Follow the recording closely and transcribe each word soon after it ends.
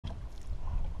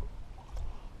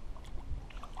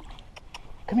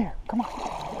Come here. Come on.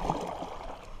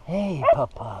 Hey,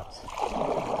 pup-pups.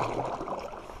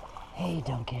 Hey,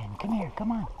 Duncan. Come here.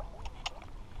 Come on.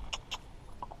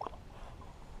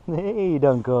 Hey,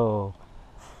 Dunko.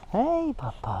 Hey,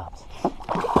 pup-pups.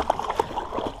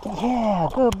 Yeah,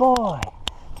 good boy.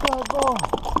 Good boy.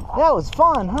 That was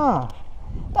fun, huh?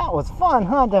 That was fun,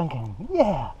 huh, Duncan?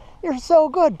 Yeah, you're so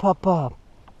good, pup-pup.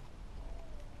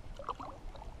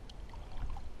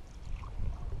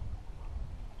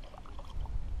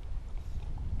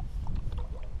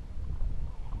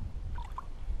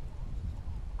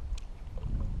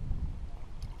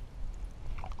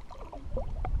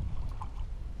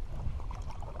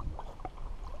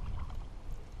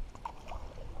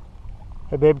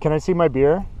 Hey, babe, can I see my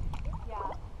beer? Yeah.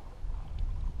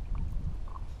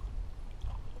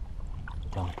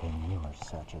 Duncan, you are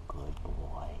such a good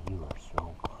boy. You are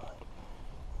so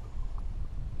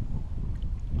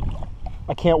good.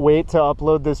 I can't wait to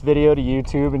upload this video to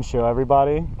YouTube and show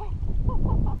everybody. This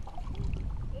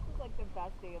is like the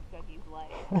best day of Dougie's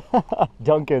life.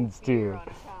 Duncan's Beer too. on a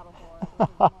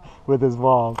paddle board With his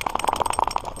mom.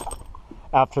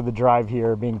 After the drive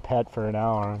here, being pet for an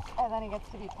hour. and then he gets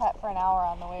to be pet for an hour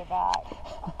on the way back.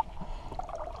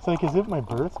 It's like, is it my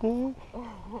birthday?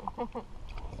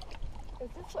 Is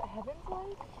this what heaven's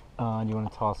like? Do you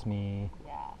want to toss me?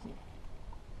 Yeah.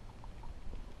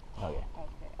 Okay. Okay,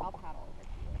 I'll paddle over to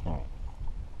you. Alright.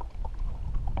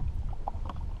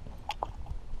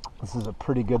 This is a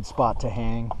pretty good spot to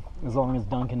hang, as long as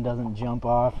Duncan doesn't jump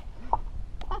off.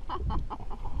 I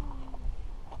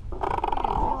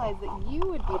didn't realize that you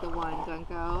would be the one,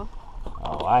 Dunko.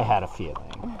 Oh, I had a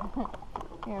feeling.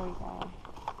 Here we go.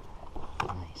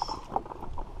 Nice.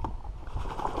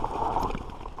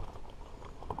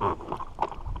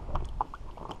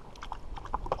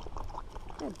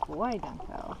 Good boy,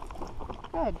 Dunko.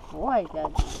 Good boy,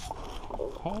 Dougie.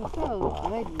 Hey, So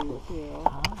good, you two.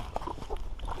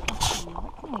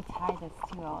 What can we tie this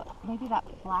to? Maybe that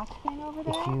black thing over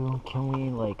there? Can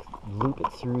we like loop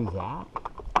it through that?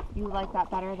 You like that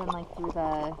better than like through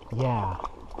the... Yeah.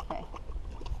 Okay.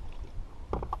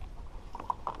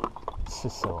 This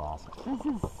is so awesome. This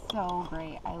is so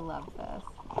great. I love this.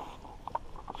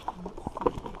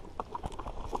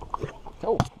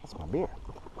 Oh, that's my beer.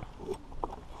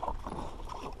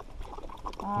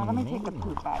 Let me take the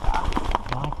poop bag off.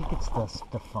 No, I think it's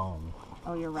the foam.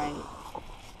 Oh, you're right.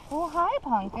 Oh, hi,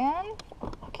 Pumpkin.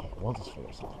 Okay, we'll just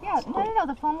figure something Yeah, out. no,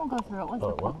 the foam will go through. It was the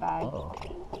Oh, well? poop bag. Oh,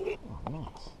 okay. Oh,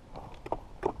 nice.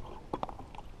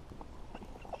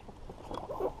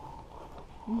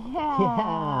 Yeah.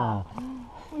 Yeah.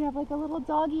 We have like a little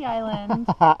doggy island.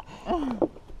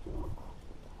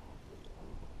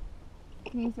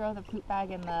 Can you throw the poop bag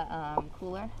in the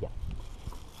cooler?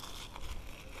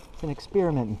 It's an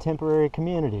experiment in temporary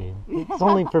community. It's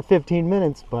only for 15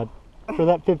 minutes, but for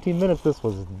that 15 minutes, this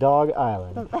was Dog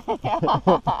Island.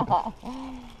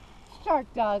 Shark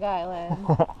Dog Island.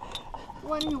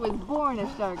 One who was born a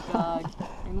shark dog,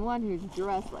 and one who's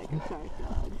dressed like a shark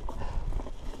dog.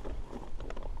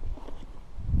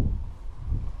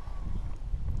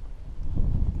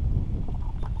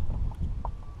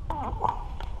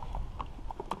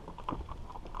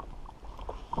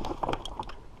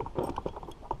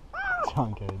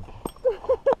 Duncan.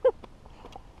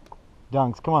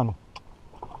 Dunks, come on.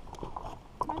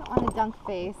 I don't want a dunk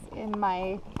face in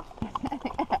my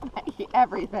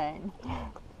everything.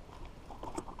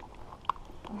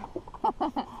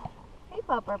 Hey,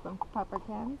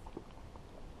 Pupperkins.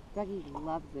 Dougie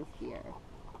loves this beer.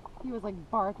 He was like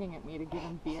barking at me to give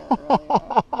him beer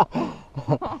earlier.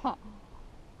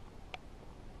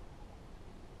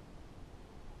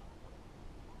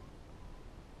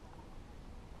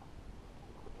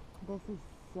 This is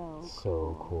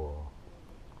so Cool.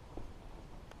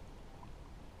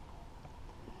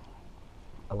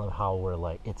 I love how we're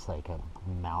like, it's like a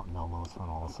mountain almost on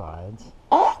all sides.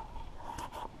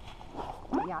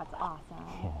 Yeah, it's awesome.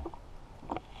 Yeah.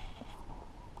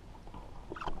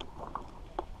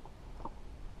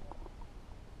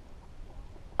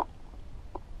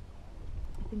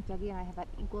 I think Dougie and I have had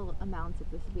equal amounts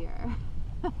of this beer.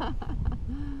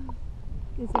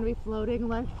 He's gonna be floating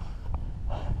like.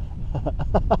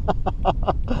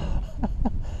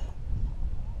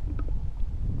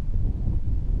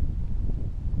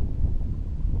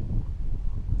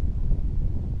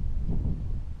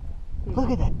 Look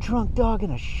at that drunk dog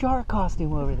in a shark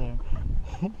costume over there.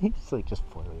 He's like just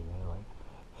floating there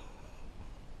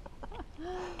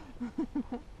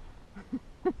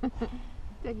like.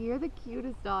 Dougie, you're the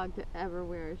cutest dog to ever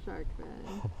wear a shark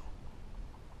fin.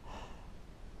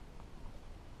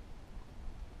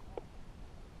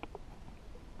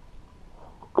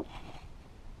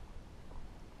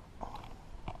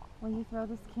 Will you throw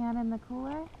this can in the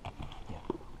cooler?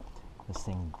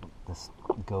 This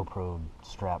GoPro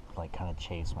strap like kind of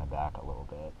chased my back a little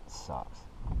bit. It sucks.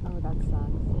 Oh, that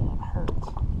sucks. Yeah, it hurts.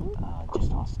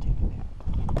 Just toss it to me.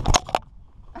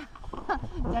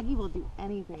 Dougie will do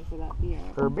anything for that beer.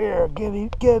 For beer,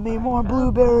 give me more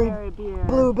blueberry beer.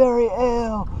 Blueberry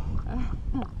ale.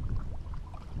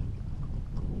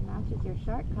 Matches your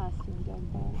shark costume,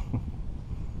 Duncan.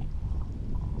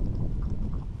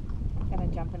 Gonna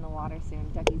jump in the water soon.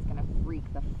 Dougie's gonna freak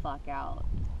the fuck out.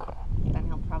 Okay. Then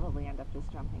he'll probably end up just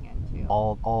jumping in too.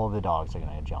 All the dogs are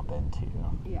gonna jump in too.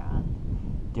 Yeah.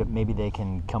 Maybe they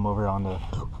can come over onto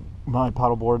my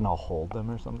paddleboard and I'll hold them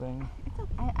or something. It's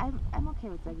okay. I'm okay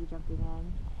with Dougie jumping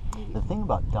in. Maybe. The thing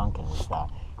about Duncan is that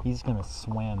he's gonna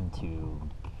swim to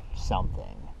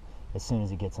something as soon as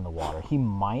he gets in the water. He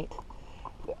might.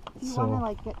 Do you want to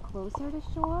like get closer to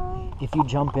shore? If you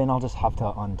jump in, I'll just have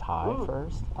to untie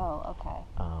first. Oh, okay.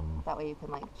 That way you can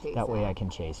like chase That him. way I can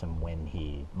chase him when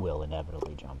he will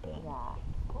inevitably jump in.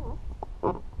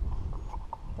 Yeah.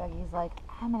 Dougie's like,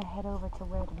 I'm gonna head over to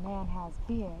where the man has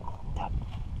beer. Dad.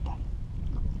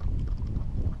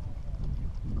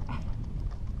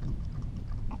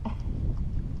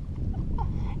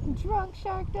 Drunk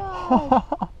shark dog.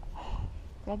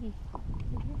 Dougie.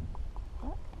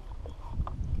 Look.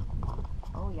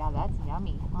 Oh yeah, that's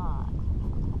yummy, huh?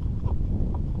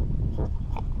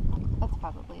 That's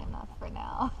probably enough for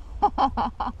now.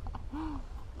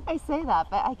 I say that,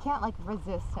 but I can't like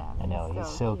resist him. I know, he's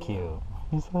so cute.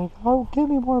 He's like, oh, give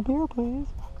me more beer, please.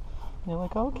 And you're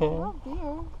like, okay. Oh,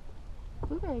 beer.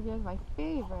 Blueberry beer is my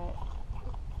favorite.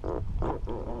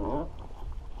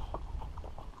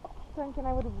 Duncan,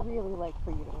 I would really like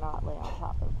for you to not lay on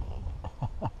top of me.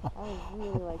 I would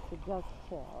really like to just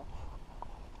chill.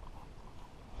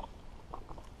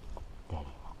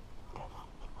 Daddy.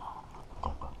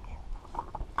 Jump up here.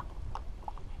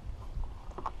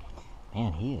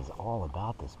 Man, he is all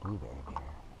about this blueberry beer.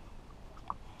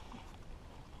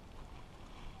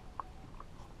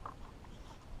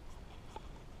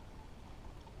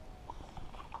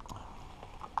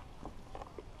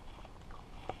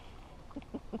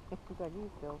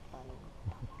 Dougie's so funny.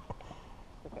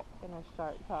 In a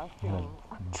shark costume.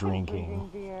 Drinking.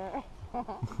 beer. Like,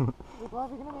 well,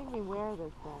 if you're gonna make me wear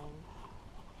this thing.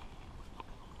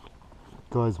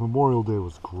 Guys, Memorial Day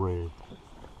was great.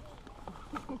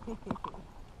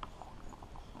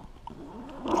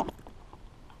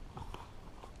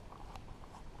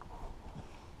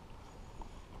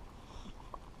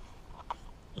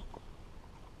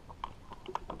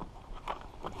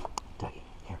 Dougie,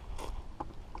 here.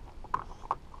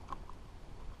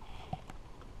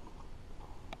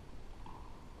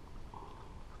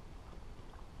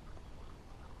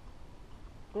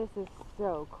 This is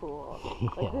so cool. Yeah.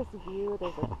 Like this view,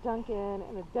 there's a Duncan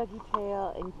and a Dougie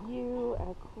tail and you and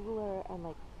a cooler and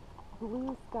like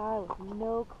blue sky with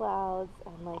no clouds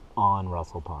and like On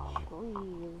Russell Pond.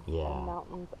 trees Yeah. and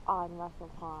mountains on Russell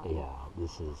Pond. Yeah,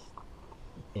 this is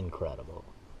incredible.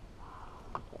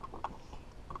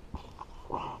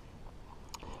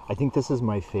 I think this is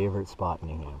my favorite spot in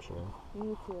New Hampshire.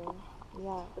 Me too.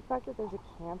 Yeah. The fact that there's a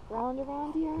campground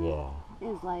around here Yeah.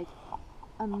 is like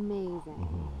amazing.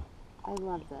 Mhm. I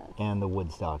love this. And the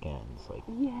Woodstock ends. Like,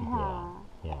 Yeah.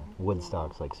 yeah.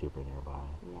 Woodstock's like super nearby.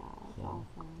 Yeah, it's Yeah.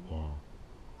 awesome. Yeah.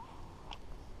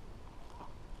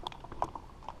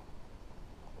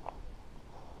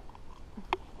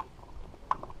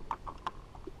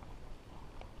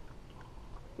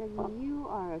 Dougie, you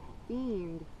are a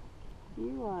fiend.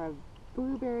 You are a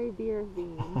blueberry beer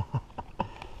fiend.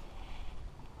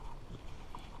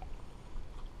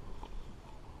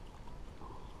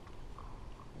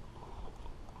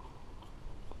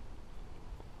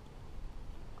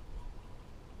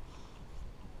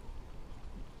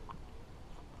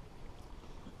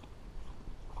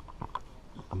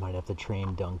 I might have to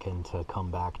train Duncan to come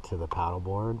back to the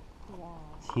paddleboard. Yeah.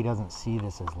 He doesn't see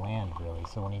this as land really,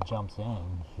 so when he jumps in,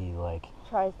 he like,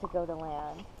 Tries to go to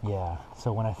land. yeah.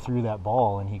 So when I threw that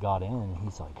ball and he got in,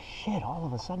 he's like, shit, all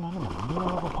of a sudden I'm in the middle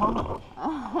of a pond.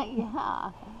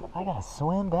 Yeah. I gotta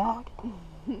swim back.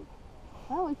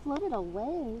 Oh, we floated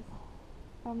away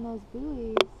from those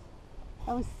buoys.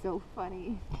 That was so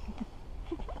funny.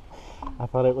 I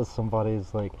thought it was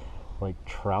somebody's like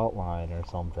trout line or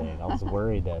something. I was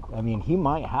worried that, I mean, he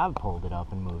might have pulled it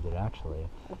up and moved it actually.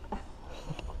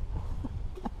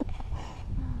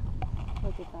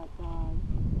 Look at that dog.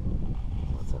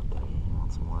 What's up, buddy? You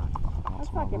want some more?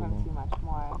 Let's not give him too much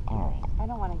more. Alright. I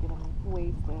don't want to get him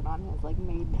wasted on his like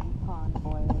maiden pond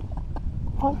voyage.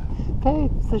 What? Hey,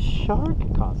 it's the shark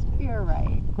costume. You're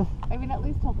right. I mean, at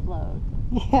least he'll float.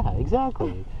 Yeah,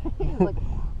 exactly. He's like,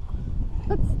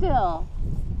 but still.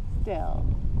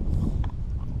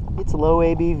 It's low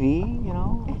ABV, you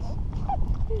know.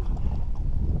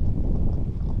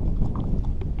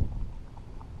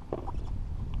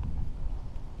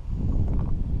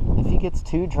 If he gets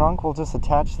too drunk, we'll just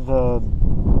attach the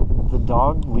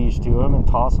dog leash to him and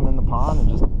toss him in the pond and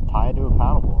just tie it to a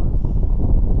paddleboard.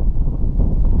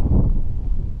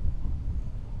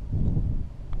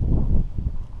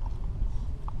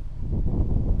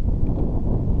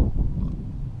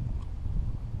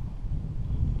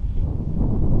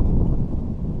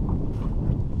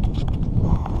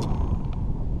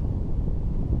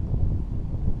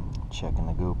 Checking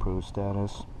the GoPro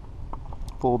status.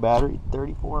 Full battery,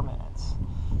 34 minutes.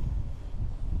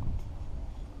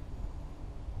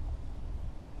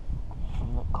 You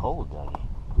look cold, Dougie.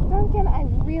 Duncan, I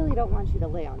really don't want you to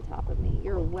lay on top of me.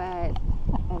 You're wet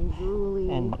and drooly.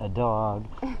 And a dog.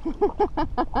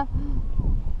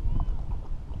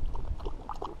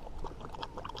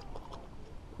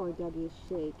 Poor Dougie's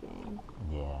shaking.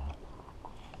 Yeah.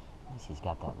 At least he's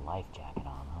got that life jacket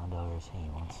on, huh, Douglas? Hey,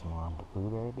 you want some more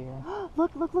blueberry beer?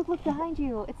 Look behind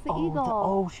you. It's the eagle.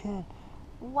 Oh, shit.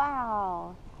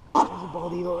 Wow. There's a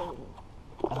bald eagle.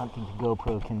 I don't think the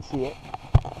GoPro can see it.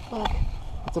 Look,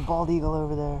 it's a bald eagle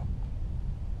over there.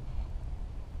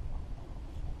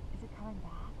 Is it coming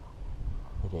back?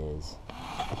 It is.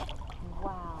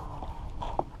 Wow.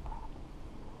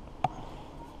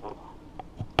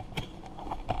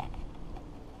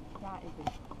 That is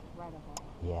incredible.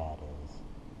 Yeah, it is.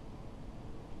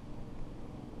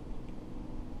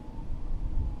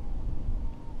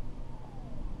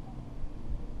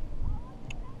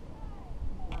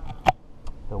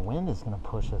 The wind is going to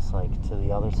push us like to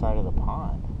the other side of the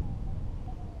pond.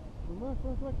 Look,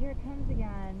 here it comes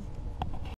again.